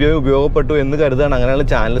ഒരു വീഡിയോ ഉപയോഗപ്പെട്ടു എന്ന് കരുതാണ്. അങ്ങനെയുള്ള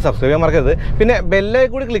ചാനൽ സബ്സ്ക്രൈബ് ചെയ്യാൻ മറക്കരുത്. പിന്നെ ബെല്ലൈ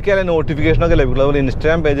കൂടി ക്ലിക്ക് ചെയ്യാൻ നോട്ടിഫിക്കേഷനൊക്കെ ലഭിക്കുള്ളൂ. അതുപോലെ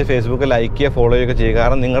ഇൻസ്റ്റാഗ്രാം പേജ്, ഫേസ്ബുക്ക് ലൈക്ക് ചെയ്യുക, ഫോളോ ചെയ്യുക ചെയ്യുക.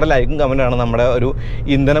 കാരണം നിങ്ങളുടെ ലൈക്കും കമൻറ്റാണ് നമ്മുടെ ഒരു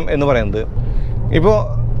ഇന്ധനം എന്ന് പറയുന്നത്. ഇപ്പോൾ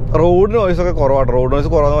റോഡ് നോയ്സൊക്കെ കുറവാണ്. റോഡ് നോയ്സ്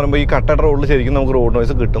കുറവെന്ന് പറയുമ്പോൾ ഈ കട്ടയുടെ റോഡിൽ ശരിക്കും നമുക്ക് റോഡ്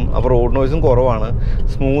നോയ്സ് കിട്ടും. അപ്പോൾ റോഡ് നോയ്സും കുറവാണ്.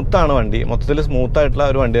 സ്മൂത്താണ് വണ്ടി, മൊത്തത്തിൽ സ്മൂത്തായിട്ടുള്ള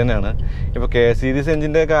ഒരു വണ്ടി തന്നെയാണ്. ഇപ്പോൾ K സീരീസ്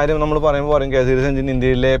എഞ്ചിൻ്റെ കാര്യം നമ്മൾ പറയുമ്പോൾ പറയും K സീരീസ് എഞ്ചിൻ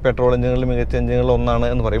ഇന്ത്യയിലെ പെട്രോൾ എഞ്ചിനുകളിൽ മികച്ച എഞ്ചിനുകളിൽ ഒന്നാണ്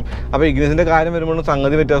എന്ന് പറയും. അപ്പോൾ ഇഗ്നിസിൻ്റെ കാര്യം വരുമ്പോഴും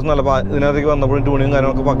സംഗതി വ്യത്യാസം നല്ല. അപ്പോൾ ഇതിനകത്തേക്ക് വന്നപ്പോഴും ട്യൂണിങ്ങും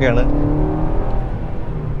കാര്യങ്ങളൊക്കെ പക്കയാണ്.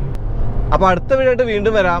 അപ്പോൾ അടുത്ത വീഡിയോ ആയിട്ട്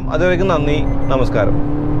വീണ്ടും വരാം. അതുവരേക്കും നന്ദി, നമസ്കാരം.